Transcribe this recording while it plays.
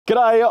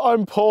G'day,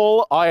 I'm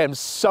Paul. I am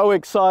so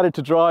excited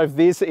to drive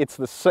this. It's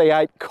the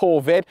C8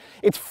 Corvette.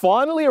 It's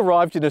finally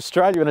arrived in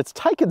Australia and it's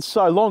taken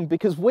so long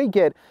because we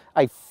get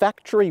a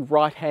factory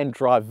right-hand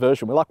drive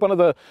version. We're like one of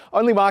the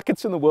only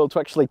markets in the world to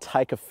actually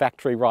take a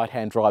factory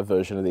right-hand drive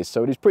version of this.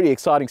 So it is pretty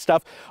exciting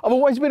stuff. I've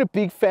always been a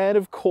big fan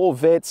of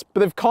Corvettes, but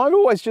they've kind of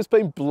always just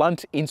been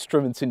blunt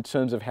instruments in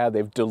terms of how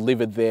they've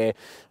delivered their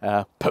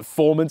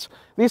performance.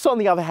 This, on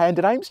the other hand,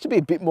 it aims to be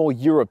a bit more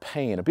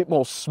European, a bit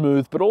more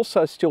smooth, but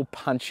also still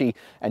punchy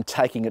and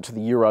taking it to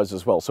the Euros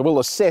as well. So we'll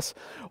assess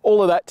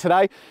all of that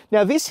today.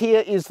 Now this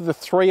here is the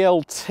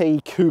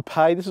 3LT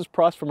Coupe. This is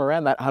priced from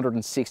around that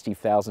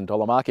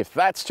 $160,000 mark. If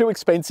that's too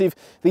expensive,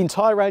 the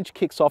entire range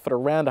kicks off at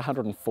around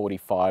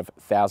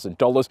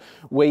 $145,000.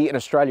 We in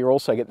Australia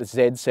also get the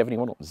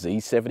Z51 or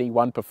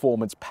Z51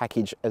 performance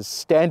package as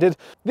standard.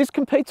 This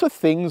competes with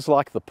things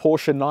like the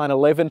Porsche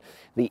 911,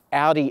 the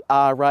Audi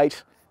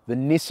R8, the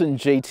Nissan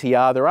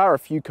GTR. There are a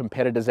few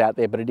competitors out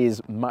there, but it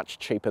is much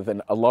cheaper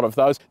than a lot of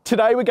those.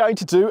 Today we're going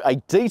to do a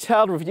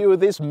detailed review of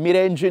this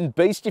mid-engine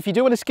beast. If you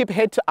do want to skip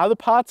ahead to other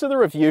parts of the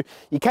review,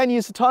 you can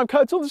use the time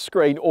codes on the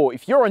screen, or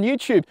if you're on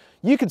YouTube,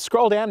 you can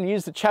scroll down and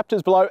use the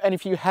chapters below. And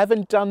if you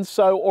haven't done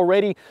so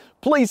already,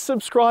 please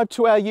subscribe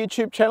to our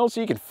YouTube channel so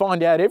you can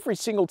find out every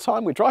single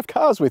time we drive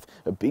cars with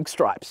big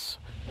stripes.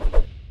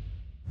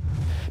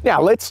 Now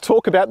let's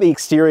talk about the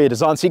exterior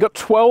design. So you've got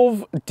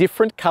 12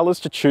 different colours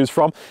to choose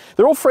from.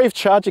 They're all free of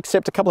charge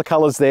except a couple of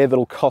colours there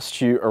that'll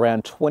cost you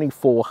around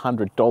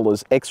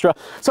 $2,400 extra.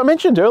 So I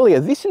mentioned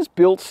earlier, this is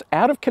built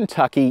out of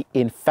Kentucky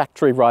in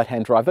factory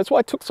right-hand drive. That's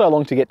why it took so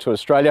long to get to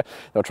Australia.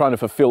 They were trying to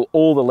fulfill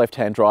all the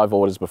left-hand drive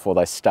orders before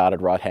they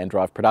started right-hand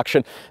drive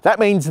production. That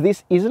means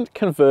this isn't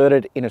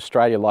converted in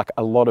Australia like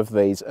a lot of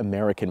these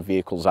American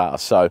vehicles are.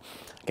 So I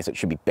guess it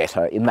should be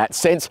better in that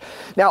sense.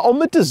 Now on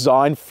the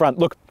design front,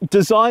 look,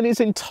 design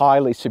is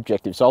entirely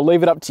subjective, so I'll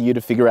leave it up to you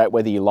to figure out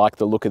whether you like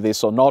the look of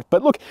this or not.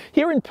 But look,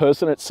 here in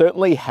person, it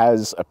certainly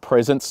has a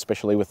presence,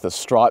 especially with the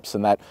stripes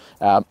and that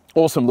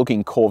awesome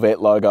looking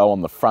Corvette logo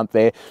on the front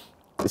there.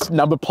 This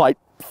number plate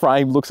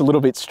frame looks a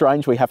little bit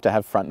strange. We have to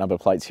have front number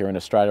plates here in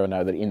Australia. I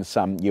know that in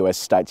some US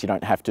states you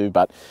don't have to,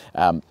 but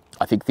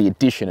I think the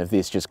addition of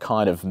this just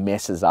kind of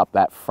messes up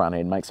that front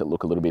end, makes it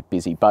look a little bit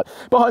busy. But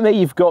behind there,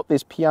 you've got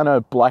this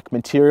piano black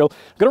material.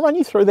 I'm going to run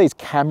you through these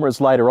cameras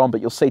later on, but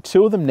you'll see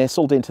two of them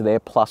nestled into there,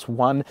 plus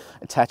one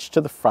attached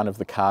to the front of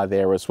the car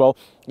there as well.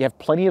 You have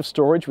plenty of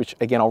storage, which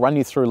again, I'll run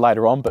you through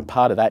later on, but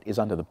part of that is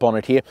under the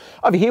bonnet here.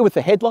 Over here with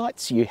the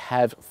headlights, you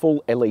have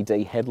full LED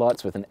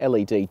headlights with an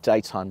LED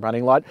daytime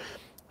running light.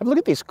 Have a look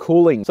at this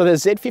cooling. So the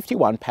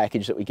Z51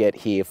 package that we get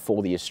here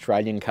for the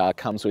Australian car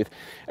comes with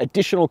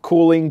additional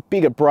cooling,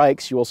 bigger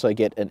brakes. You also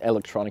get an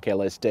electronic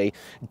LSD,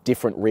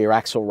 different rear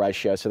axle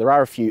ratio. So there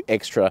are a few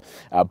extra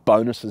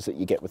bonuses that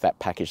you get with that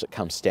package that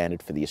comes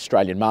standard for the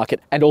Australian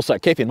market. And also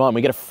keep in mind,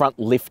 we get a front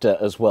lifter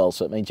as well.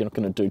 So it means you're not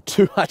going to do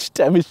too much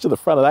damage to the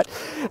front of that.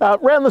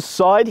 Around the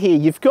side here,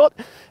 you've got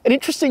an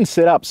interesting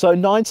setup. So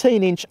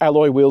 19-inch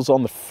alloy wheels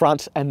on the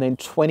front and then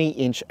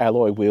 20-inch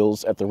alloy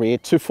wheels at the rear,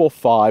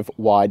 245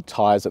 wide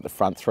tyres at the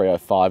front,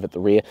 305 at the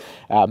rear.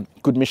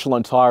 Good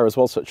Michelin tyre as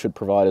well, so it should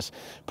provide us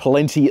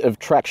plenty of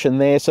traction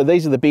there. So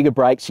these are the bigger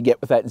brakes you get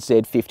with that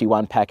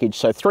Z51 package.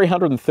 So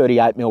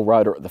 338mm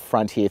rotor at the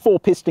front here,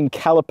 4-piston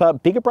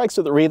caliper. Bigger brakes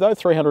at the rear though,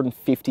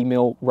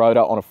 350mm rotor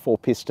on a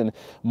 4-piston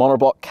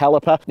monoblock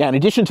caliper. Now in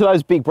addition to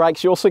those big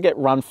brakes, you also get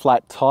run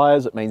flat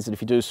tyres. It means that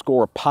if you do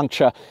score a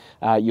puncture,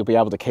 you'll be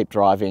able to keep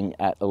driving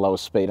at a lower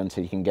speed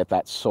until you can get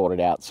that sorted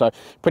out. So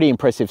pretty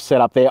impressive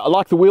setup there. I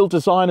like the wheel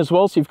design as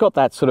well. So you've got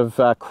that sort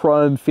of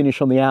chrome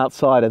finish on the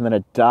outside and then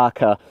a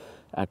darker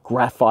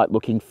graphite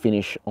looking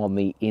finish on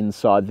the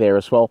inside there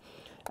as well.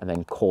 And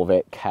then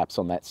Corvette caps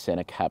on that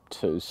center cap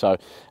too. So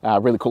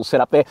really cool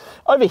setup there.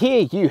 Over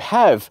here you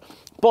have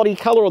body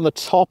color on the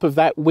top of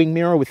that wing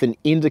mirror with an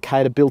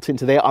indicator built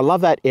into there. I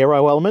love that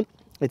aero element.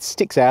 It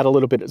sticks out a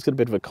little bit. It's got a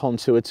bit of a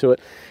contour to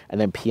it.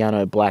 And then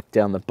piano black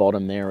down the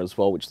bottom there as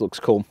well, which looks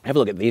cool. Have a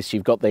look at this.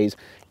 You've got these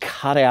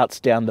cutouts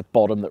down the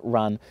bottom that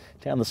run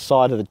down the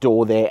side of the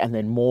door there, and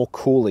then more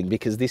cooling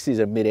because this is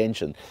a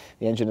mid-engine.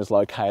 The engine is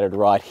located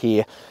right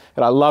here.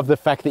 And I love the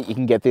fact that you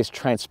can get this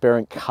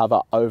transparent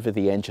cover over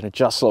the engine. It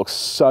just looks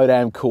so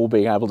damn cool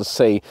being able to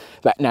see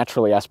that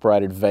naturally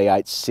aspirated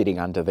V8 sitting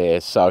under there.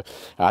 So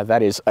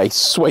that is a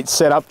sweet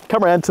setup.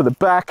 Come around to the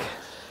back.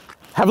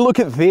 Have a look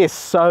at this.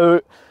 So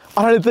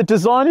I don't know, the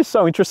design is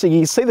so interesting.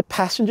 You see the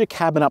passenger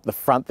cabin up the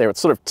front there,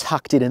 it's sort of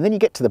tucked in, and then you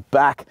get to the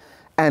back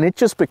and it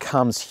just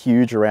becomes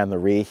huge around the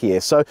rear here.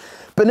 So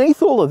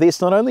beneath all of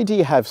this, not only do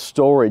you have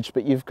storage,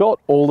 but you've got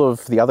all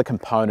of the other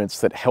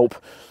components that help,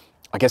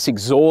 I guess,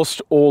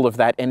 exhaust all of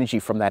that energy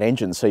from that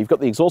engine. So you've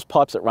got the exhaust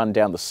pipes that run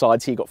down the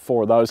sides here, you've got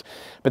 4 of those,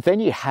 but then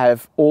you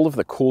have all of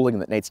the cooling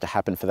that needs to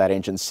happen for that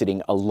engine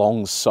sitting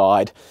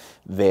alongside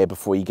there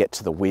before you get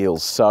to the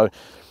wheels. So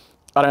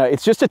I don't know,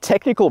 it's just a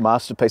technical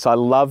masterpiece. I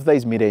love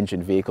these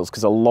mid-engine vehicles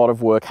because a lot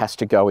of work has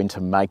to go into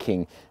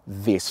making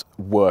this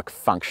work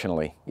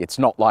functionally. It's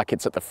not like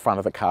it's at the front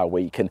of the car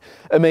where you can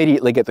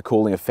immediately get the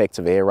cooling effects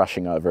of air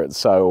rushing over it.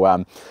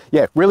 So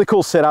yeah, really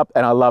cool setup,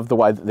 and I love the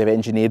way that they've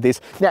engineered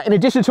this. Now, in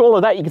addition to all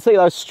of that, you can see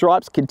those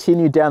stripes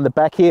continue down the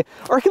back here.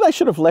 I reckon they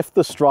should have left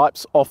the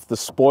stripes off the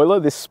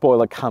spoiler. This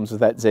spoiler comes with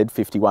that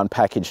Z51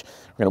 package.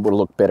 It would have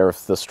looked better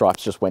if the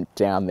stripes just went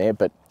down there,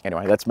 but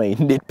anyway, that's me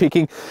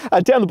nitpicking.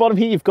 Down the bottom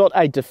here, you've got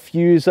a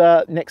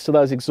diffuser next to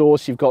those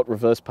exhausts. You've got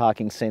reverse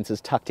parking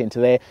sensors tucked into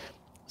there.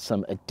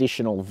 Some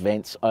additional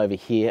vents over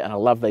here, and I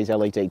love these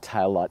LED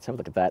tail lights. Have a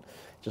look at that.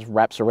 Just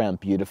wraps around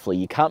beautifully.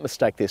 You can't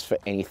mistake this for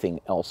anything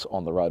else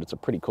on the road. It's a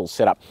pretty cool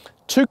setup.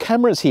 2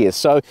 cameras here.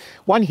 So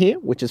one here,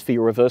 which is for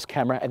your reverse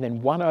camera, and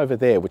then one over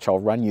there, which I'll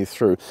run you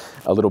through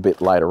a little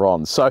bit later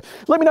on. So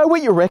let me know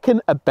what you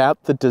reckon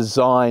about the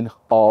design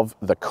of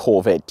the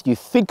Corvette. Do you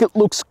think it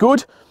looks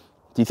good?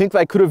 Do you think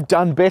they could have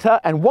done better?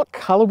 And what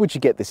colour would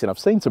you get this in? I've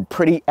seen some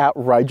pretty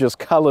outrageous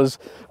colours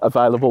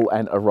available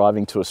and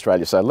arriving to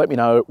Australia. So let me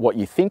know what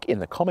you think in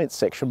the comments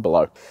section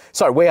below.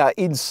 So we are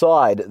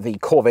inside the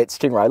Corvette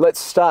Stingray. Let's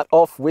start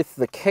off with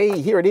the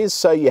key. Here it is.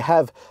 So you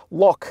have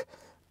lock,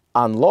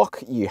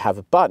 unlock. You have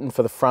a button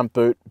for the front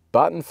boot,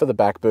 button for the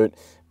back boot,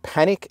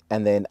 panic,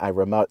 and then a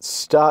remote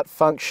start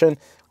function.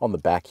 On the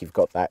back, you've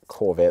got that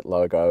Corvette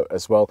logo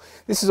as well.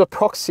 This is a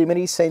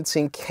proximity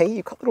sensing key.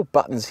 You've got little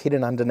buttons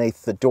hidden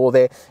underneath the door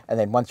there. And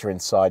then once you're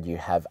inside, you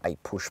have a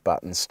push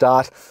button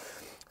start.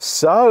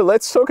 So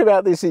let's talk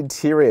about this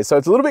interior. So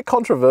it's a little bit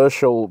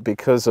controversial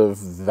because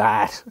of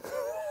that.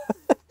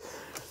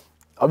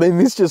 I mean,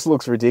 this just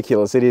looks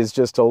ridiculous. It is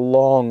just a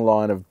long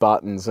line of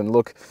buttons, and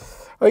look,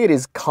 I think it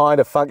is kind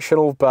of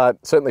functional,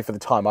 but certainly for the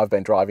time I've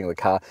been driving the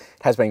car,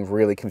 it has been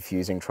really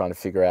confusing trying to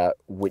figure out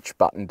which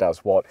button does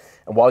what.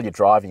 And while you're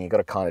driving, you've got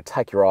to kind of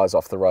take your eyes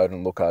off the road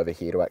and look over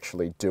here to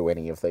actually do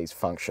any of these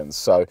functions.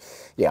 So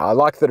yeah, I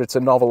like that it's a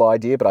novel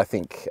idea, but I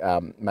think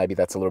maybe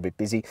that's a little bit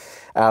busy.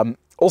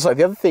 Also,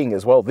 the other thing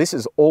as well, this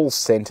is all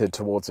centered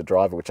towards the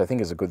driver, which I think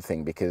is a good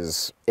thing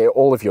because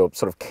all of your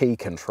sort of key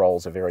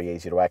controls are very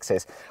easy to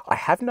access. I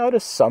have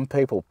noticed some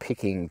people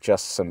picking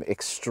just some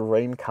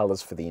extreme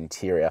colors for the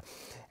interior,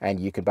 and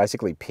you can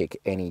basically pick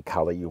any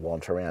color you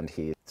want around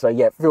here. So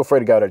yeah, feel free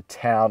to go to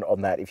town on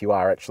that if you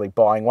are actually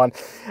buying one.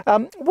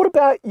 What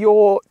about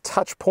your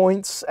touch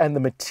points and the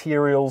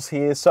materials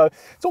here? So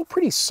it's all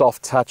pretty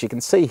soft touch. You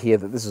can see here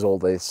that this is all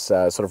this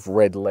sort of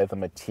red leather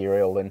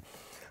material, and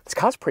this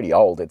car's pretty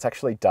old. It's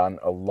actually done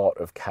a lot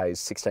of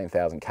Ks,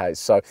 16,000 Ks.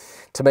 So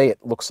to me, it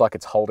looks like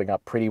it's holding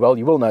up pretty well.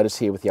 You will notice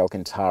here with the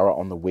Alcantara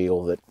on the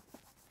wheel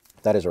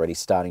that is already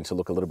starting to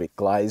look a little bit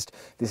glazed.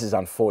 This is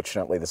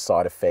unfortunately the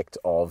side effect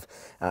of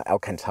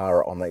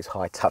Alcantara on these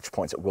high touch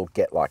points. It will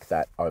get like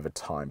that over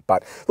time.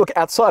 But look,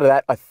 outside of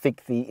that, I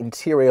think the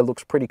interior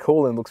looks pretty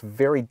cool and looks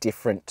very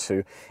different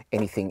to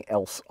anything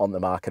else on the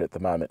market at the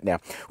moment. Now,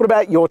 what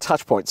about your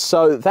touch points?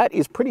 So that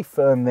is pretty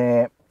firm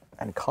there,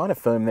 and kind of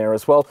firm there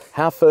as well.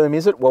 How firm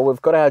is it? Well,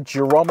 we've got our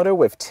gyrometer.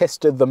 We've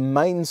tested the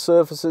main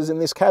surfaces in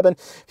this cabin.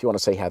 If you want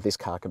to see how this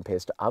car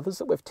compares to others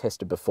that we've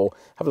tested before,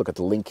 have a look at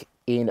the link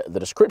in the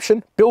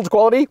description. Build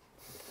quality,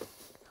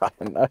 I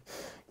don't know.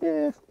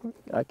 Yeah,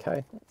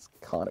 okay, it's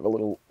kind of a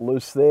little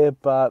loose there,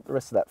 but the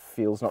rest of that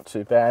feels not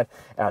too bad.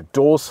 Our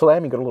door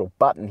slam, you've got a little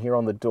button here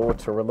on the door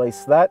to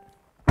release that.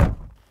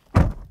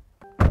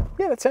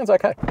 Yeah, that sounds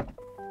okay.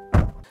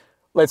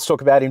 Let's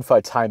talk about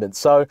infotainment.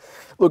 So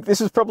look,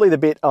 this is probably the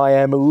bit I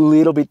am a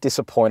little bit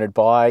disappointed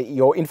by.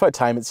 Your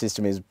infotainment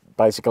system is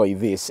basically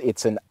this.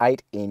 It's an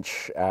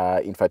 8-inch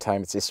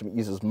infotainment system. It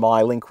uses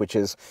MyLink, which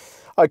is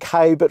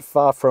okay, but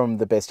far from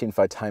the best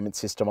infotainment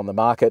system on the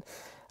market.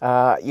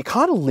 You're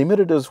kind of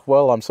limited as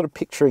well. I'm sort of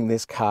picturing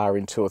this car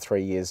in 2 or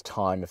 3 years'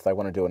 time if they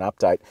want to do an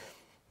update.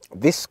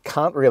 This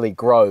can't really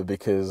grow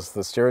because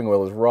the steering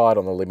wheel is right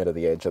on the limit of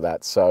the edge of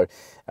that. So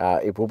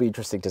it will be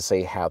interesting to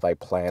see how they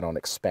plan on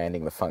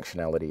expanding the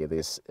functionality of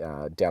this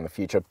down the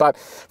future. But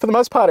for the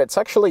most part, it's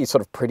actually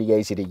sort of pretty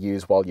easy to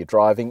use while you're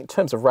driving. In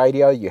terms of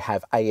radio, you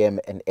have AM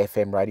and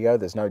FM radio.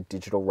 There's no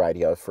digital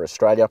radio for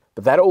Australia,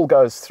 but that all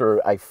goes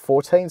through a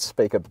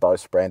 14-speaker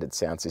Bose branded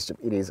sound system.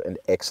 It is an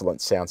excellent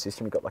sound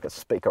system. You've got like a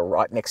speaker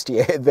right next to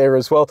your head there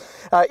as well.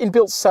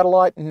 Inbuilt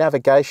satellite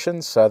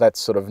navigation, so that's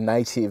sort of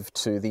native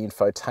to the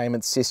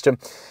infotainment system.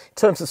 In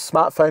terms of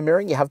smartphone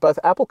mirroring, you have both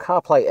Apple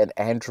CarPlay and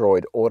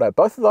Android Auto.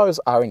 Both of those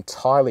are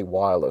entirely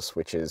wireless,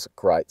 which is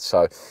great.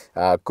 So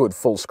good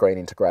full screen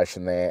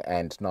integration there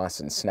and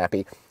nice and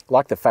snappy.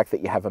 Like the fact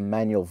that you have a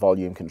manual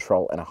volume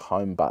control and a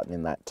home button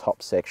in that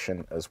top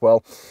section as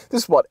well.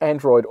 This is what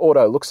Android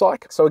Auto looks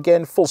like. So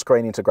again, full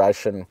screen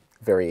integration,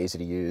 very easy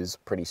to use,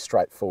 pretty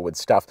straightforward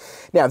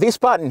stuff. Now this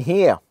button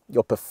here,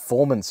 your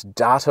performance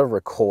data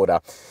recorder.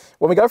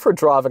 When we go for a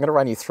drive, I'm going to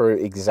run you through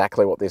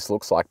exactly what this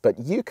looks like, but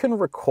you can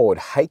record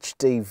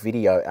HD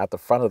video out the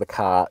front of the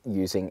car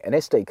using an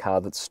SD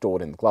card that's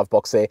stored in the glove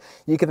box there.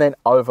 You can then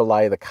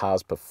overlay the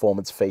car's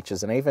performance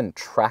features and even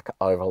track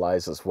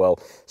overlays as well.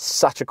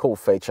 Such a cool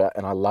feature,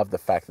 and I love the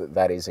fact that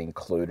that is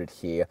included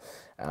here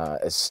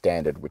as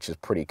standard, which is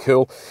pretty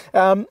cool.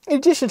 In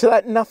addition to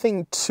that,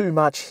 nothing too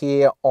much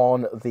here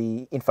on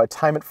the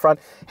infotainment front.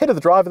 Head of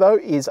the driver though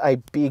is a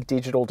big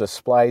digital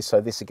display, so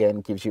this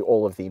again gives you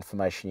all of the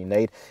information you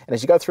need. And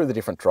as you go through the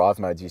different drive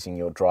modes using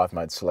your drive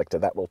mode selector,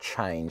 that will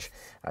change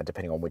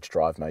depending on which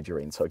drive mode you're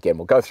in. So again,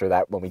 we'll go through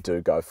that when we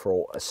do go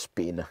for a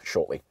spin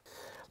shortly.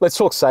 Let's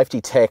talk safety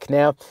tech.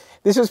 Now,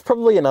 this is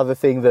probably another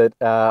thing that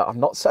I'm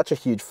not such a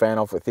huge fan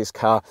of with this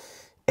car.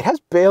 It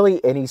has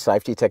barely any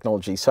safety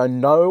technology, so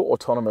no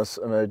autonomous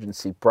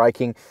emergency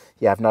braking.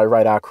 You have no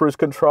radar cruise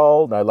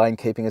control, no lane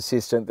keeping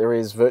assistant. There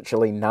is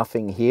virtually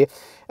nothing here.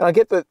 And I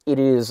get that it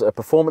is a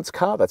performance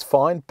car, that's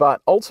fine,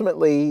 but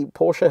ultimately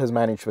Porsche has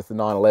managed with the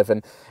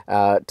 911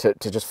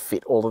 to just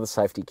fit all of the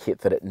safety kit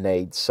that it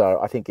needs. So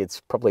I think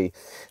it's probably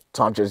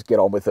time to just get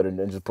on with it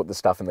and just put the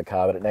stuff in the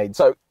car that it needs.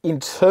 So in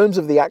terms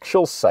of the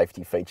actual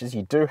safety features,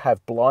 you do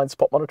have blind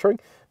spot monitoring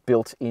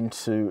built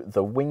into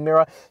the wing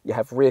mirror. You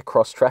have rear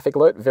cross traffic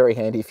alert, very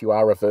handy if you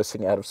are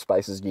reversing out of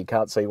spaces and you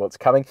can't see what's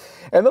coming.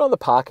 And then on the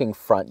parking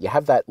front, you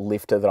have that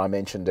lifter that I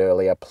mentioned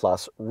earlier,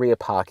 plus rear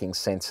parking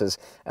sensors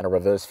and a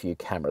reverse view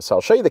camera. So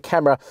I'll show you the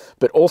camera,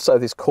 but also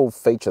this cool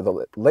feature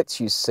that lets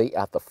you see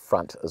out the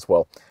front as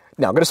well.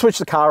 Now I'm going to switch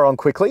the car on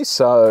quickly.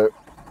 So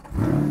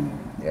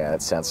yeah,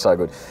 that sounds so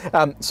good.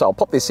 So I'll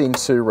pop this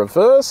into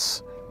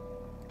reverse.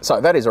 So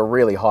that is a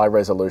really high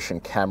resolution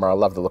camera. I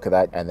love the look of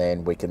that. And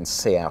then we can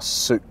see our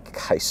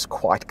suitcase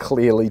quite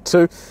clearly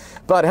too.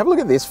 But have a look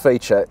at this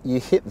feature. You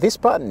hit this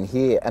button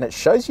here and it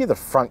shows you the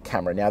front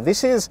camera. Now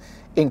this is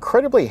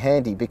incredibly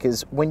handy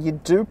because when you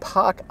do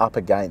park up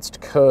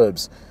against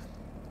curbs,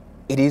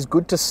 it is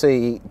good to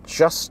see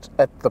just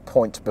at the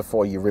point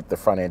before you rip the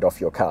front end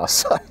off your car.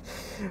 So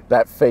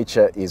that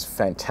feature is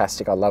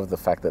fantastic. I love the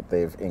fact that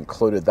they've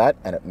included that,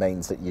 and it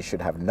means that you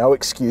should have no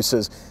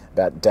excuses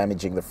about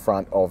damaging the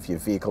front of your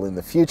vehicle in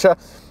the future.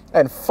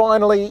 And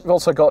finally, you've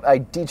also got a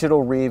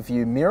digital rear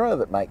view mirror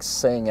that makes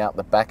seeing out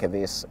the back of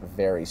this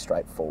very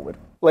straightforward.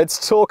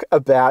 Let's talk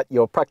about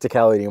your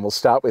practicality, and we'll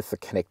start with the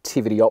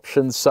connectivity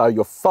options. So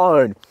your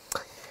phone.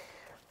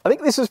 I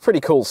think this is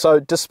pretty cool. So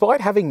despite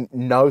having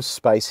no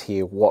space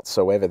here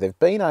whatsoever, they've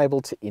been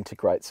able to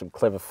integrate some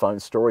clever phone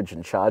storage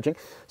and charging.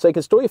 So you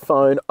can store your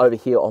phone over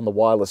here on the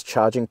wireless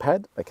charging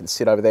pad. They can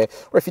sit over there.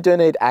 Or if you do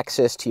need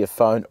access to your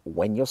phone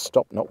when you're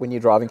stopped, not when you're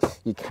driving,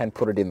 you can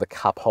put it in the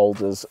cup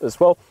holders as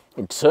well.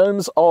 In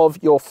terms of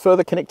your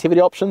further connectivity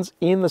options,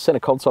 in the center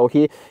console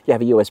here, you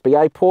have a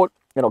USB-A port,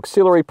 an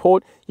auxiliary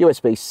port,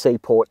 USB-C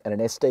port, and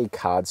an SD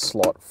card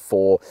slot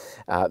for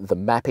the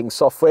mapping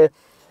software.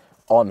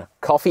 On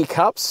coffee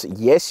cups,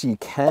 yes, you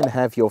can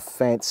have your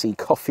fancy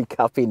coffee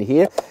cup in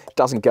here. It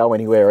doesn't go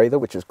anywhere either,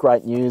 which is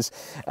great news.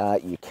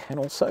 You can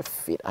also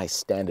fit a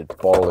standard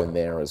bottle in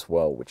there as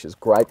well, which is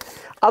great.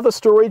 Other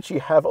storage, you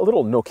have a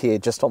little nook here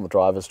just on the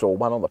driver's door,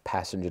 one on the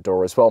passenger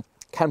door as well.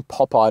 Can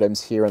pop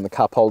items here in the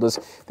cup holders.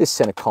 This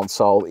center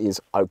console is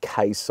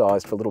okay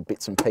sized for little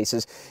bits and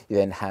pieces. You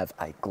then have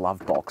a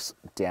glove box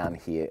down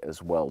here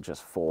as well,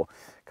 just for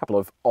a couple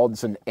of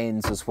odds and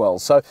ends as well.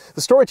 So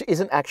the storage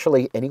isn't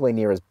actually anywhere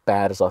near as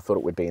bad as I thought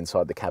it would be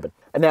inside the cabin.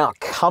 And now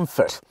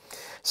comfort.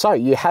 So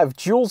you have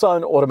dual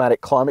zone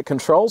automatic climate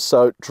control.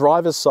 So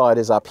driver's side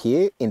is up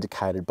here,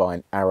 indicated by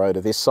an arrow to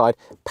this side.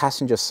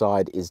 Passenger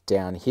side is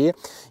down here.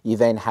 You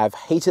then have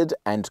heated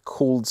and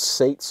cooled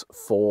seats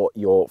for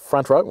your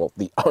front row, well,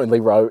 the only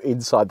row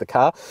inside the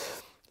car.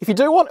 If you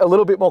do want a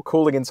little bit more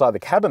cooling inside the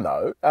cabin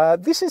though,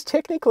 this is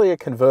technically a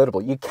convertible.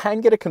 You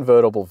can get a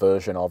convertible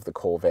version of the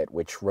Corvette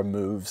which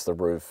removes the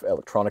roof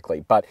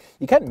electronically, but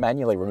you can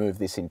manually remove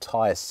this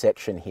entire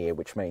section here,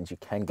 which means you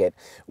can get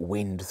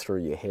wind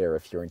through your hair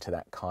if you're into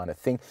that kind of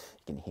thing.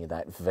 You can hear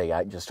that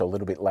V8 just a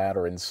little bit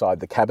louder inside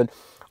the cabin.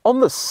 On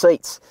the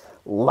seats,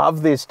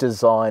 love this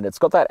design. It's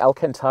got that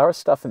Alcantara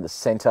stuff in the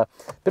center,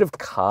 bit of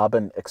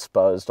carbon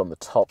exposed on the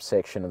top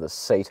section of the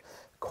seat,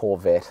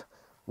 Corvette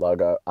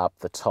logo up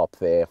the top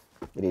there.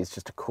 It is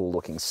just a cool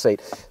looking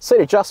seat. Seat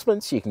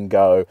adjustments, you can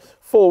go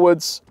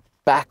forwards,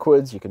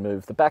 backwards, you can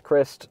move the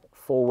backrest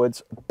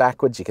forwards,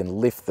 backwards, you can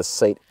lift the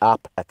seat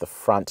up at the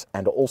front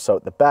and also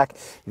at the back.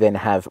 You then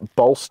have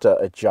bolster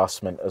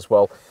adjustment as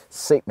well,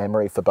 seat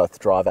memory for both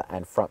driver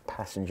and front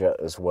passenger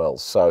as well.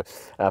 So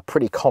a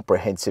pretty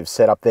comprehensive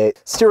setup there.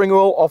 Steering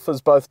wheel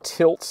offers both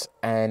tilt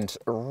and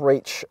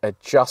reach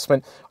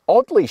adjustment.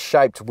 Oddly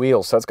shaped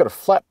wheels, so it's got a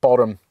flat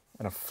bottom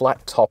and a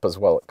flat top as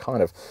well. It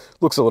kind of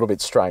looks a little bit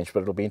strange,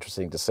 but it'll be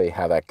interesting to see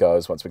how that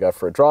goes once we go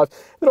for a drive.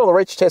 Then on the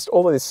reach test,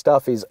 all of this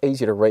stuff is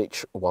easy to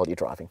reach while you're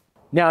driving.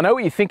 Now, I know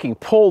what you're thinking,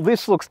 Paul,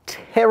 this looks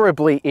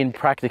terribly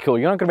impractical.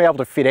 You're not going to be able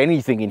to fit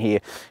anything in here.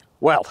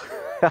 Well,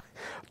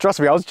 Trust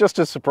me, I was just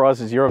as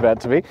surprised as you're about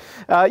to be.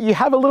 You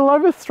have a little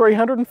over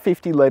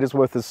 350 litres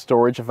worth of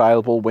storage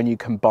available when you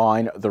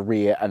combine the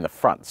rear and the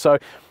front. So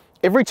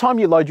every time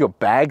you load your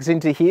bags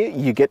into here,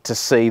 you get to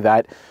see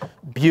that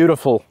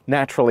beautiful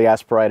naturally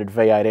aspirated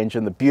V8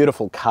 engine, the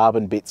beautiful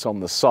carbon bits on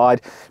the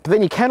side. But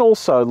then you can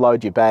also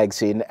load your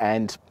bags in,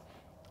 and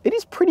it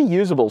is pretty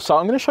usable. So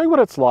I'm going to show you what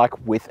it's like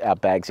with our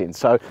bags in.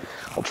 So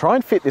I'll try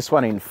and fit this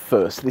one in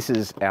first. This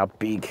is our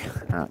big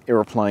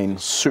aeroplane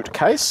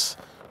suitcase.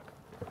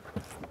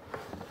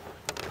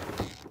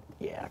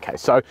 Yeah, okay,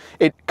 so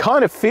it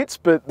kind of fits,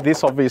 but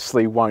this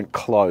obviously won't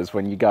close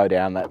when you go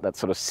down. That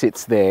sort of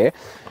sits there.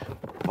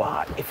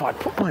 But if I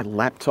put my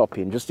laptop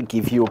in, just to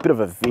give you a bit of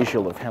a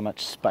visual of how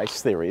much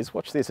space there is,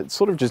 watch this, it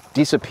sort of just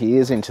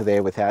disappears into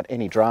there without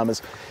any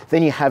dramas.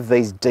 Then you have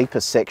these deeper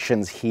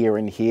sections here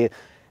and here.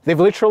 They've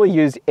literally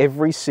used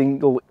every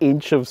single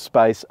inch of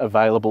space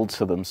available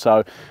to them.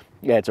 So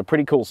yeah, it's a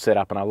pretty cool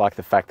setup, and I like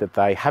the fact that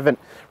they haven't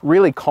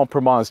really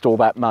compromised all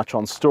that much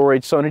on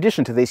storage. So in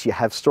addition to this, you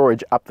have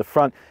storage up the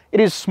front.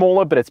 It is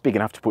smaller, but it's big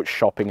enough to put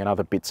shopping and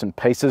other bits and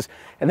pieces.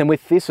 And then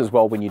with this as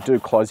well, when you do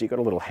close, you've got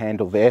a little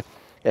handle there.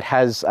 It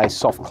has a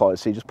soft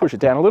close, so you just push it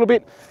down a little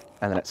bit,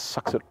 and then it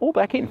sucks it all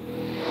back in.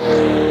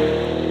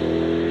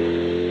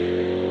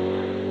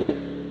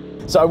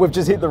 So we've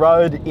just hit the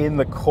road in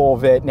the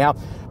Corvette. Now,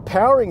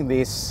 powering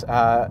this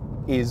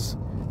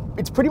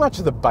it's pretty much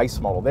the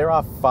base model. There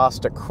are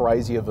faster,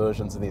 crazier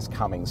versions of this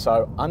coming.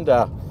 So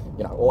under,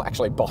 or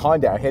actually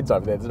behind our heads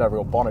over there's no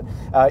real bonnet,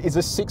 is a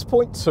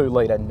 6.2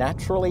 litre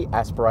naturally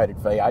aspirated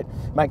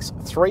V8. Makes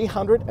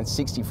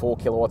 364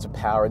 kilowatts of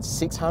power and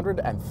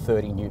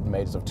 630 Newton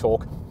meters of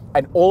torque.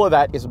 And all of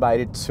that is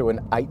mated to an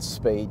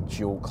 8-speed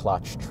dual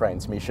clutch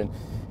transmission.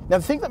 Now,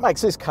 the thing that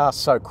makes this car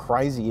so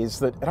crazy is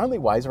that it only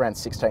weighs around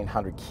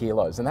 1,600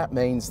 kilos, and that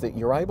means that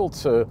you're able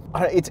to,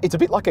 it's a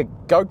bit like a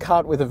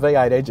go-kart with a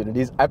V8 engine. It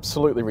is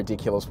absolutely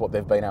ridiculous what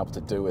they've been able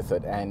to do with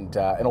it, and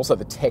also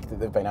the tech that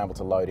they've been able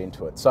to load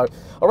into it. So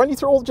I'll run you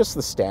through all just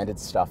the standard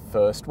stuff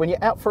first. When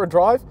you're out for a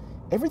drive,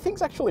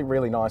 everything's actually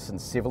really nice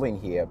and civil in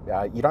here.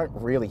 You don't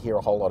really hear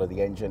a whole lot of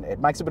the engine. It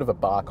makes a bit of a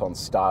bark on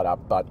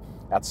startup, but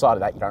outside of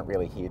that, you don't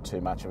really hear too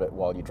much of it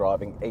while you're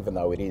driving, even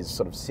though it is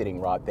sort of sitting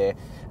right there.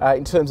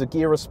 In terms of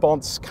gear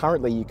response,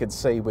 currently you can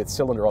see with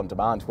cylinder on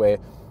demand, we're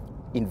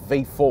in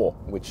V4,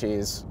 which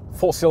is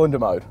 4-cylinder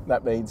mode.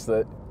 That means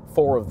that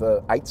 4 of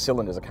the 8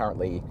 cylinders are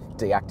currently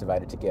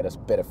deactivated to get us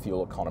better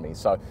fuel economy.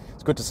 So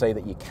it's good to see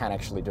that you can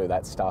actually do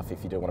that stuff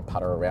if you do want to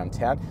putter around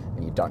town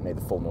and you don't need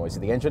the full noise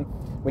of the engine.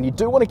 When you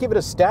do want to give it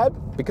a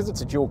stab, because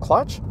it's a dual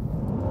clutch,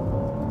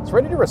 it's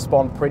ready to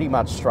respond pretty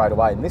much straight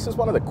away, and this is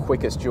one of the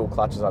quickest dual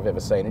clutches I've ever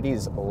seen. It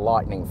is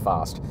lightning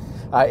fast.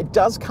 It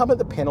does come at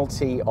the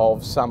penalty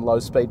of some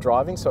low-speed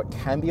driving, so it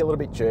can be a little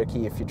bit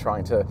jerky if you're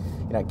trying to,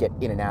 get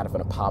in and out of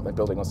an apartment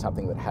building or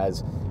something that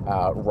has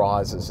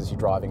risers as you're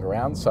driving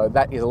around. So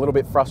that is a little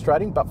bit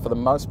frustrating, but for the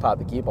most part,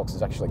 the gearbox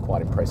is actually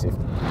quite impressive.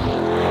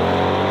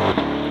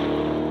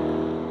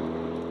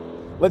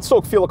 Let's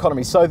talk fuel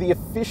economy. So the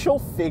official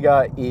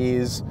figure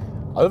is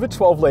over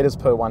 12 litres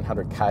per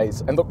 100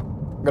 Ks, and look,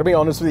 I'm going to be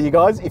honest with you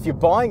guys, if you're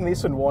buying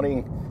this and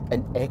wanting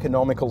an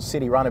economical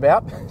city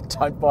runabout,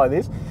 don't buy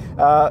this.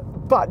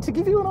 But to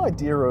give you an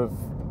idea of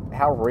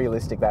how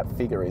realistic that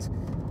figure is,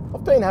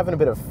 I've been having a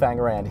bit of fang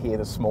around here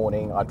this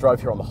morning. I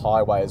drove here on the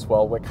highway as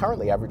well. We're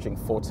currently averaging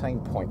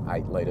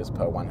 14.8 litres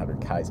per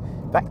 100 Ks.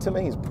 That to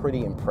me is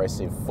pretty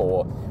impressive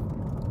for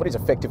what is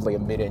effectively a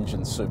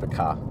mid-engine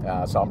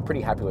supercar. So I'm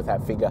pretty happy with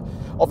that figure.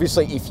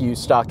 Obviously, if you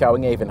start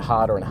going even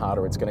harder and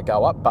harder, it's going to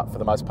go up, but for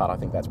the most part, I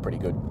think that's pretty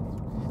good.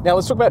 Now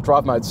let's talk about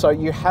drive modes. So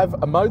you have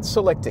a mode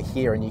selector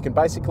here, and you can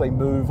basically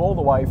move all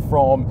the way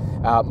from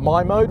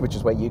My Mode, which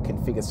is where you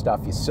configure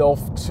stuff yourself,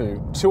 to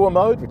Tour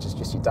Mode, which is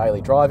just your daily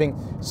driving,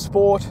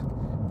 Sport,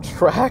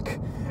 Track,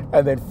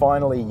 and then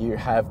finally you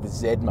have the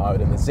Z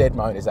Mode, and the Z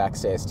Mode is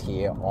accessed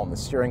here on the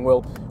steering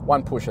wheel.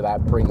 One push of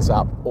that brings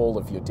up all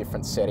of your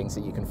different settings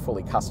that you can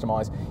fully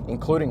customize,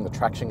 including the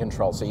traction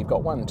control. So you've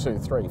got 1, 2,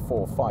 3,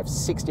 4, 5,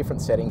 6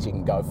 different settings you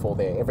can go for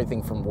there,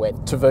 everything from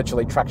wet to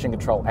virtually traction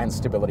control and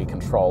stability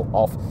control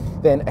off.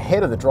 Then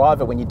ahead of the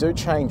driver, when you do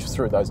change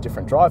through those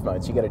different drive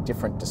modes, you get a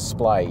different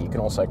display. You can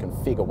also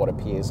configure what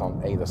appears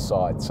on either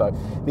side. So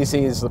this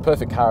is the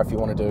perfect car if you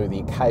want to do the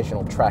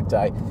occasional track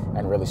day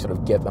and really sort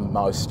of get the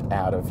most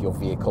out of your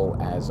vehicle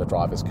as a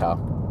driver's car.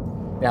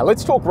 Now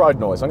let's talk road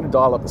noise. I'm going to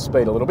dial up the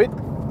speed a little bit.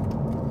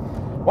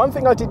 One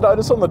thing I did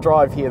notice on the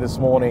drive here this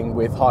morning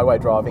with highway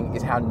driving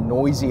is how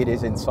noisy it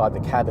is inside the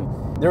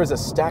cabin. There is a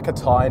stack of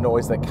tyre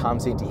noise that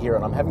comes into here,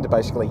 and I'm having to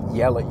basically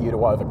yell at you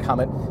to overcome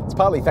it. It's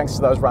partly thanks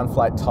to those run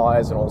flat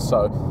tyres and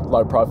also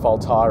low profile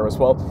tyre as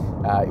well.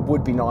 It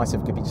would be nice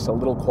if it could be just a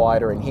little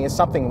quieter in here.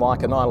 Something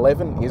like a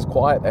 911 is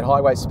quiet at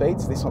highway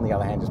speeds. This on the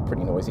other hand is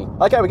pretty noisy.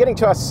 Okay, we're getting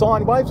to our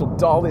sine waves. We'll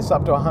dial this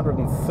up to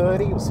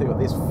 130. We'll see what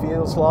this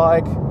feels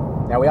like.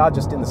 Now we are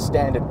just in the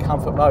standard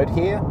comfort mode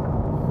here.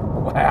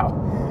 Wow.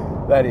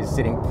 That is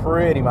sitting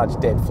pretty much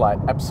dead flat,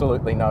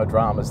 absolutely no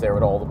dramas there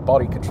at all. The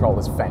body control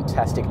is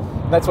fantastic.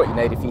 And that's what you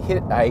need if you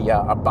hit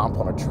a bump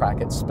on a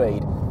track at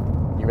speed.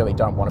 You really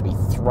don't want to be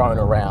thrown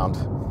around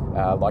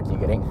like you're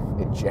getting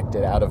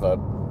ejected out of a,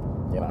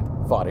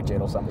 fighter jet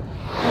or something.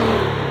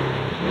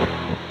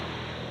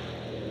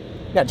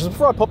 Now, just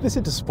before I pop this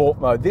into sport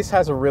mode, this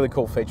has a really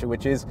cool feature,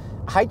 which is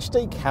a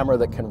HD camera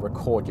that can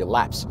record your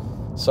laps.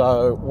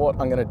 So what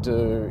I'm going to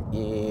do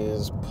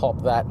is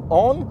pop that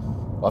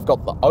on. I've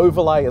got the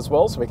overlay as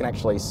well, so we can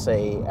actually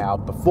see our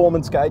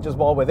performance gauges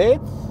while we're there.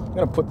 I'm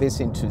going to put this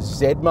into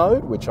Z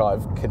mode, which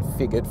I've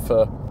configured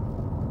for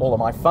all of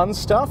my fun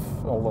stuff,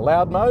 all the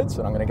loud modes,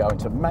 and I'm going to go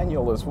into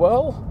manual as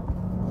well.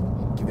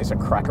 Give this a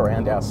crack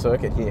around our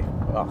circuit here.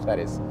 Oh, that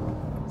is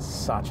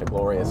such a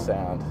glorious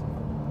sound.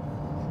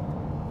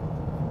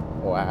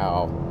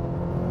 Wow.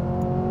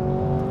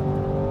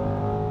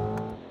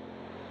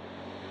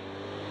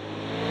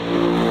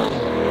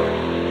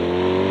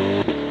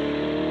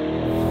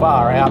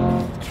 Far out.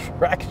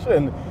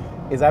 Traction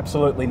is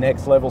absolutely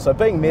next level. So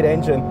being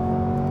mid-engine,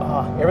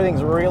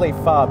 everything's really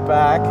far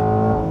back.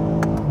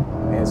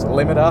 There's the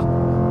limiter.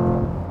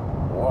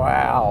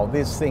 Wow,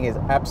 this thing is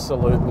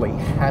absolutely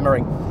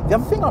hammering. The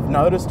other thing I've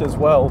noticed as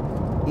well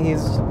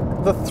is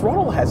the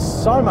throttle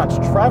has so much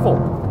travel.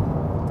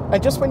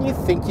 And just when you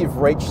think you've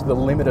reached the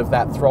limit of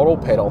that throttle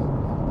pedal,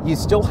 you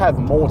still have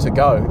more to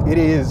go.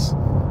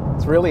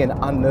 It's really an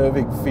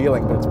unnerving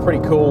feeling, but it's pretty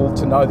cool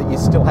to know that you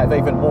still have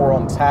even more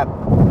on tap.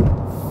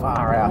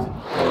 Far out.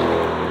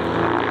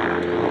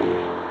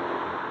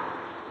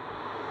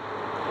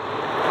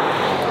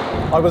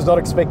 I was not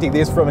expecting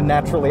this from a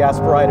naturally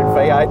aspirated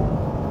V8.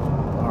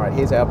 All right,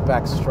 here's our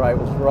back straight.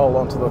 We'll roll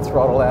onto the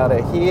throttle out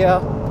of here.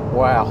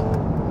 Wow,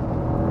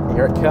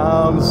 here it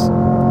comes.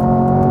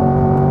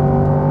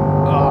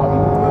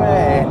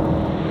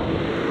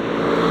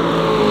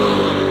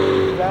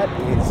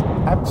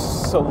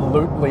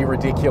 Absolutely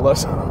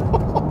ridiculous.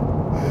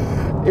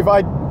 If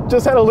I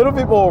just had a little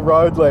bit more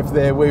road left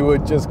there, we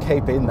would just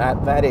keep in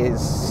that. That is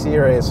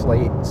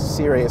seriously,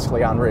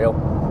 seriously unreal.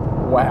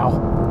 Wow.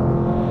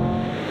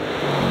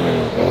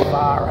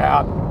 Far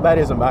out. That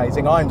is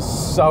amazing. I'm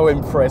so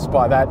impressed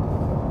by that.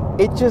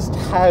 It just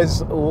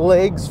has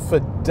legs for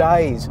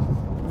days.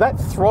 That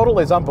throttle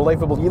is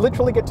unbelievable. You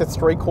literally get to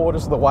 3/4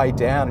 of the way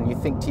down and you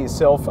think to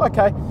yourself,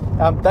 okay,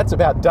 that's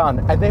about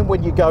done. And then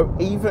when you go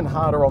even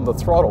harder on the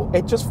throttle,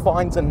 it just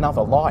finds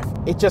another life.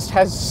 It just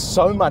has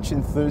so much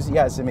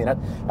enthusiasm in it.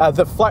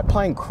 The flat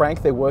plane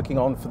crank they're working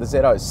on for the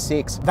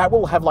Z06, that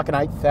will have like an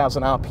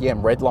 8,000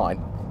 RPM red line.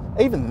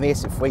 Even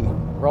this, if we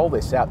roll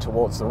this out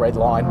towards the red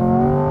line,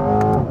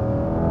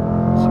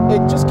 it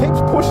just keeps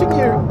pushing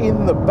you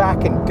in the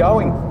back and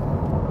going.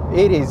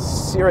 It is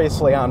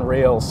seriously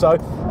unreal. So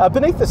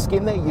beneath the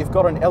skin there, you've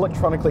got an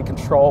electronically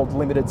controlled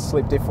limited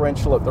slip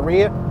differential at the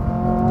rear.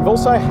 You've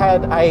also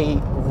had a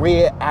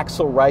rear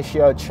axle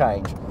ratio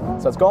change.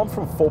 So it's gone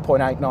from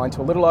 4.89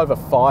 to a little over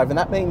 5, and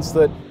that means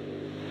that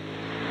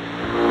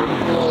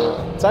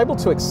it's able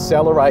to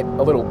accelerate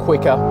a little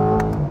quicker.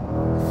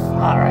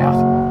 Far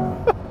out.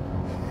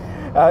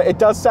 It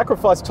does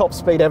sacrifice top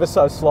speed ever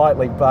so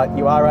slightly, but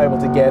you are able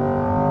to get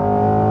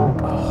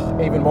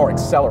even more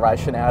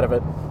acceleration out of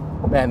it.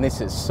 Man, this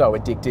is so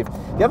addictive.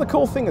 The other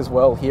cool thing as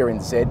well here in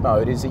Z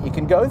mode is that you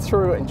can go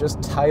through and just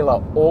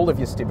tailor all of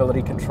your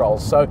stability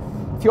controls. So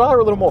if you are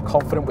a little more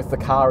confident with the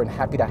car and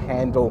happy to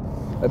handle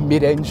a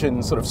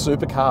mid-engine sort of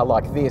supercar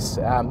like this,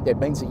 it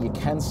means that you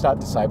can start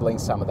disabling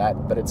some of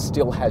that, but it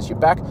still has your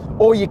back.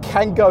 Or you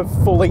can go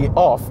fully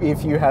off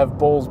if you have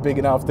balls big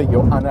enough that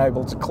you're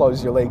unable to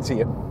close your legs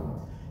here.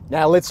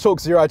 Now let's talk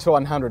 0 to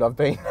 100. I've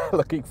been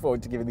looking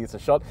forward to giving this a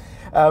shot.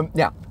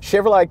 Now,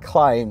 Chevrolet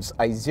claims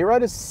a 0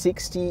 to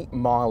 60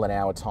 mile an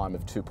hour time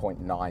of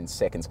 2.9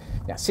 seconds.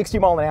 Now, 60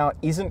 mile an hour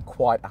isn't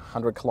quite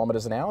 100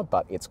 kilometers an hour,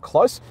 but it's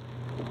close.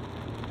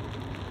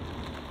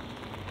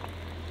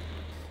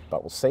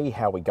 But we'll see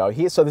how we go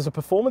here. So there's a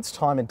performance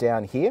timer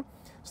down here.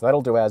 So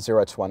that'll do our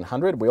 0 to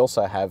 100. We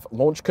also have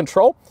launch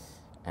control.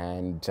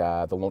 And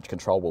the launch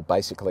control will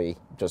basically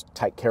just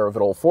take care of it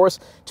all for us.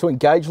 To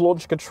engage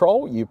launch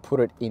control, you put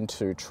it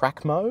into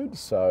track mode.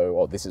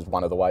 So, this is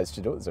one of the ways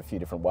to do it. There's a few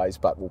different ways,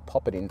 but we'll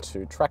pop it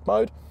into track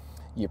mode.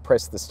 You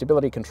press the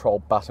stability control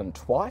button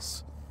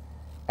twice,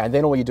 and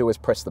then all you do is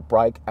press the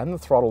brake and the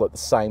throttle at the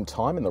same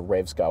time, and the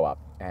revs go up.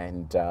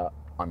 And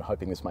I'm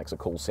hoping this makes a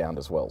cool sound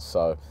as well.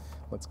 So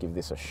let's give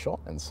this a shot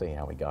and see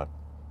how we go.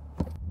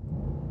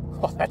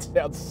 Oh, that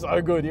sounds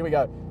so good. Here we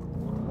go.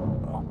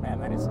 Oh man,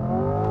 that is...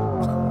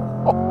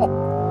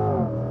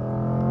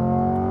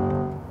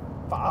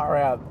 Far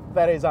out.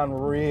 That is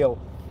unreal.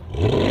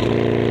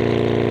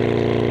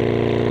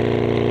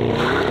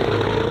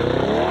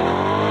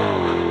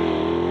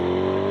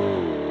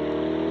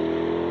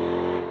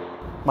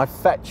 My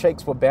fat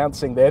cheeks were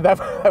bouncing there.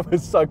 That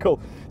was so cool.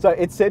 So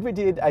it said we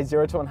did a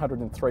 0 to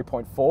 100 in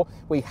 3.4.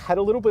 We had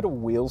a little bit of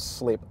wheel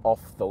slip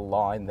off the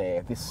line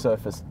there. This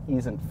surface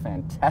isn't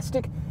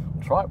fantastic.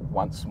 We'll try it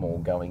once more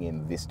going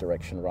in this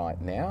direction right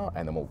now,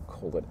 and then we'll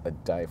call it a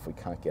day if we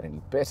can't get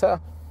any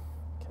better.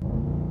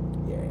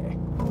 Yeah.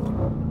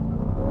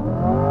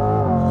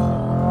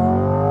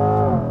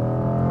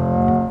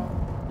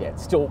 Yeah,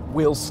 it's still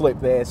wheel slip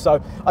there. So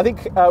I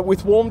think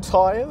with warm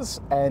tyres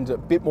and a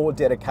bit more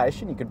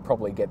dedication, you could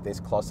probably get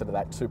this closer to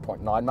that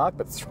 2.9 mark,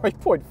 but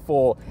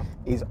 3.4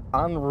 is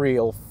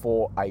unreal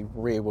for a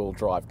rear-wheel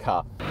drive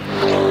car.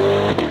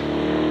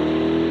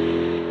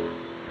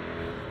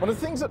 One of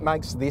the things that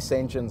makes this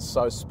engine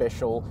so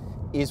special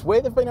is where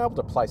they've been able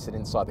to place it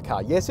inside the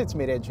car. Yes, it's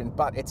mid-engine,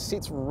 but it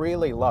sits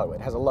really low. It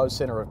has a low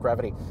center of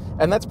gravity,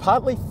 and that's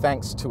partly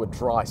thanks to a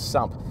dry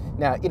sump.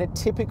 Now, in a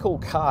typical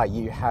car,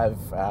 you have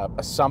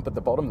a sump at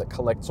the bottom that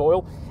collects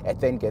oil. It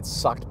then gets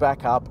sucked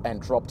back up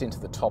and dropped into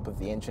the top of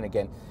the engine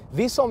again.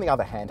 This, on the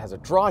other hand, has a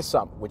dry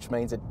sump, which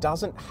means it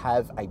doesn't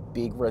have a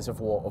big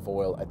reservoir of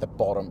oil at the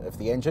bottom of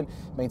the engine.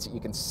 It means that you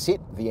can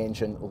sit the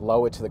engine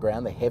lower to the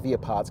ground. The heavier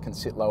parts can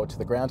sit lower to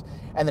the ground.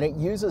 And then it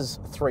uses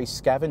 3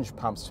 scavenge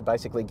pumps to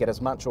basically get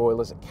as much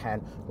oil as it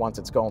can once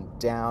it's gone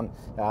down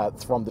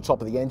from the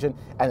top of the engine,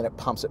 and then it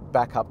pumps it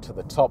back up to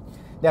the top.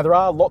 Now, there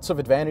are lots of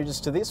advantages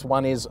to this.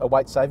 One is a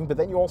weight saving, but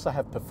then you also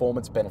have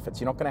performance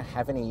benefits. You're not going to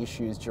have any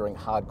issues during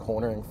hard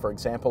cornering, for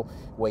example,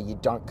 where you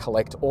don't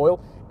collect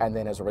oil, and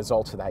then as a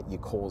result of that, you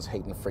cause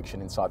heat and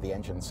friction inside the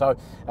engine. So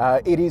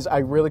it is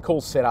a really cool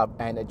setup,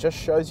 and it just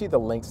shows you the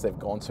lengths they've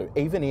gone to,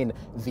 even in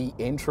the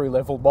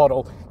entry-level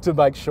model, to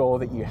make sure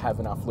that you have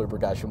enough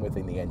lubrication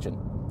within the engine,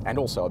 and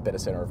also a better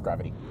center of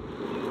gravity.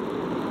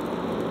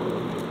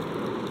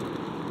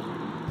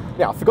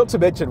 Now, I forgot to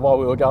mention while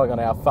we were going on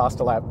our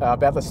faster lap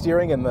about the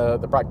steering and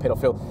the brake pedal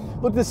feel.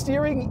 Look, the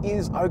steering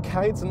is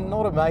okay, it's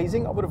not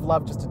amazing. I would have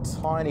loved just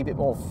a tiny bit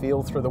more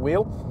feel through the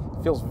wheel.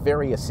 It feels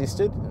very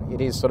assisted.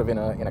 It is sort of in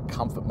a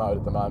comfort mode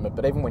at the moment,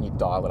 but even when you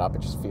dial it up,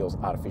 it just feels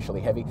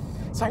artificially heavy.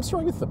 Same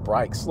story with the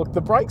brakes. Look,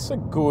 the brakes are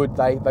good.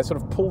 They sort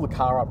of pull the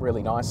car up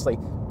really nicely.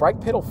 Brake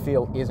pedal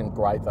feel isn't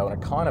great though,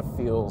 and it kind of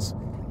feels,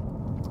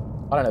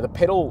 I don't know, the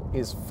pedal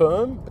is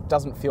firm, but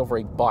doesn't feel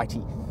very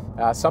bitey.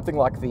 Something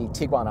like the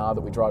Tiguan-R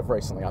that we drove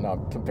recently. I know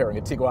I'm comparing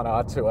a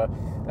Tiguan-R to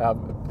a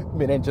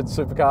mid-engine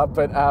supercar,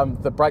 but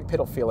the brake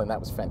pedal feel in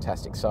that was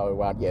fantastic.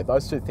 So yeah,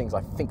 those two things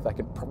I think they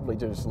could probably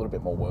do just a little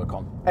bit more work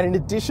on. And in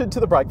addition to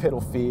the brake pedal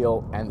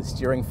feel and the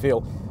steering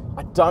feel,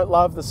 I don't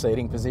love the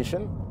seating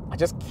position. I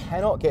just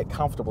cannot get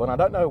comfortable, and I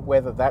don't know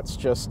whether that's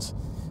just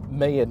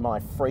me and my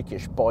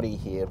freakish body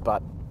here,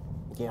 but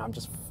yeah, I'm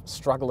just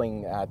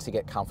struggling to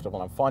get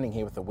comfortable. And I'm finding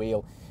here with the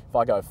wheel, if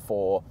I go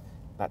for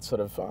that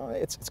sort of,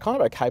 it's kind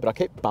of okay, but I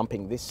keep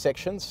bumping this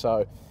section,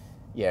 so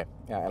yeah,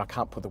 and I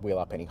can't put the wheel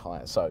up any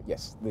higher. So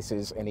yes, this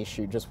is an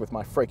issue just with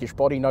my freakish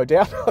body, no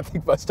doubt. I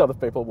think most other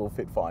people will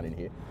fit fine in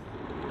here.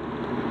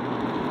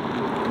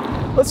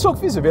 Let's talk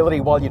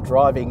visibility while you're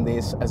driving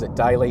this as a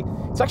daily.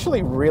 It's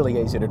actually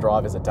really easy to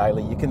drive as a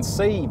daily. You can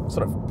see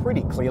sort of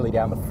pretty clearly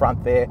down the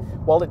front there.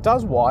 While it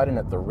does widen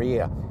at the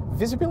rear,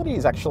 visibility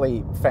is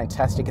actually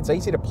fantastic. It's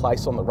easy to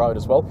place on the road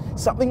as well.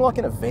 Something like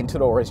an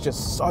Aventador is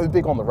just so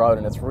big on the road,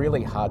 and it's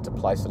really hard to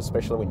place it,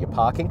 especially when you're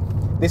parking.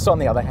 This, on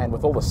the other hand,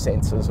 with all the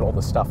sensors and all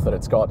the stuff that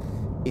it's got,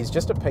 is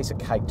just a piece of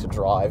cake to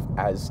drive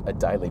as a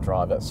daily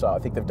driver. So I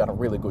think they've done a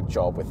really good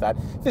job with that.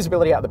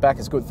 Visibility out the back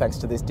is good thanks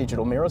to this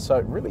digital mirror, so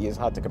it really is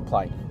hard to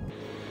complain.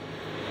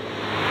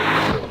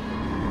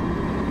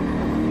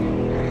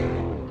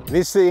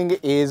 This thing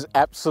is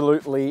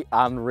absolutely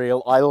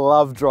unreal. I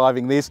love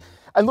driving this.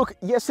 And look,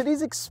 yes, it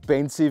is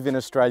expensive in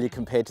Australia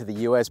compared to the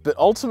US, but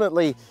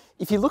ultimately,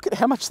 if you look at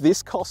how much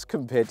this costs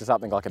compared to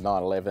something like a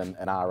 911,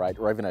 an R8,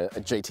 or even a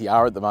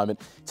GTR at the moment,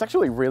 it's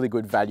actually really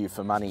good value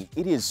for money.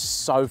 It is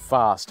so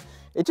fast.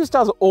 It just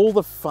does all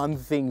the fun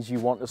things you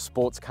want a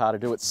sports car to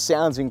do. It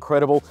sounds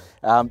incredible.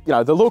 You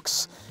know, the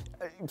looks,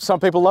 some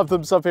people love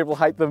them, some people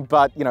hate them,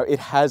 but you know, it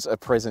has a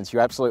presence.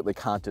 You absolutely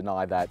can't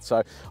deny that.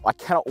 So I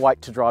cannot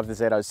wait to drive the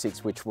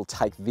Z06, which will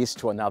take this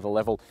to another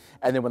level.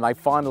 And then when they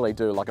finally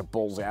do like a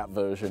balls out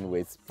version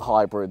with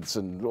hybrids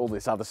and all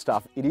this other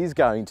stuff, it is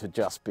going to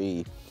just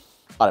be,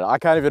 I don't know, I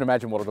can't even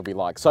imagine what it'll be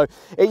like. So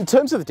in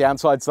terms of the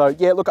downsides though,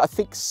 yeah, look, I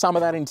think some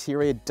of that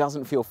interior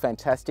doesn't feel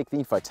fantastic. The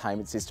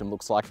infotainment system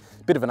looks like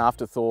a bit of an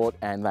afterthought,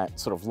 and that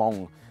sort of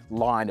long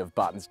line of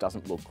buttons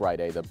doesn't look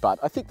great either, but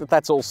I think that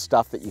that's all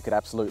stuff that you could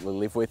absolutely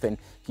live with. And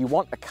if you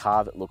want a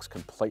car that looks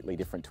completely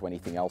different to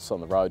anything else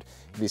on the road,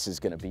 this is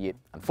going to be it.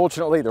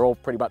 Unfortunately, they're all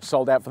pretty much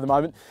sold out for the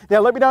moment. Now,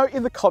 let me know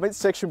in the comments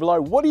section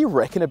below, what do you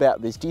reckon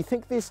about this? Do you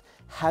think this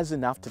has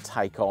enough to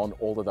take on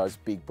all of those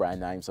big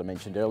brand names I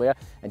mentioned earlier?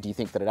 And do you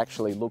think that it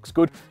actually looks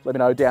good? Let me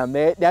know down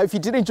there. Now, if you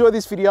did enjoy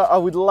this video, I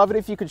would love it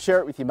if you could share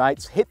it with your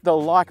mates. Hit the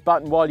like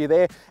button while you're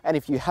there. And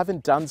if you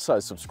haven't done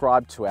so,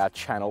 subscribe to our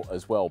channel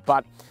as well.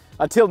 But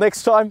until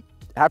next time,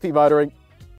 happy motoring.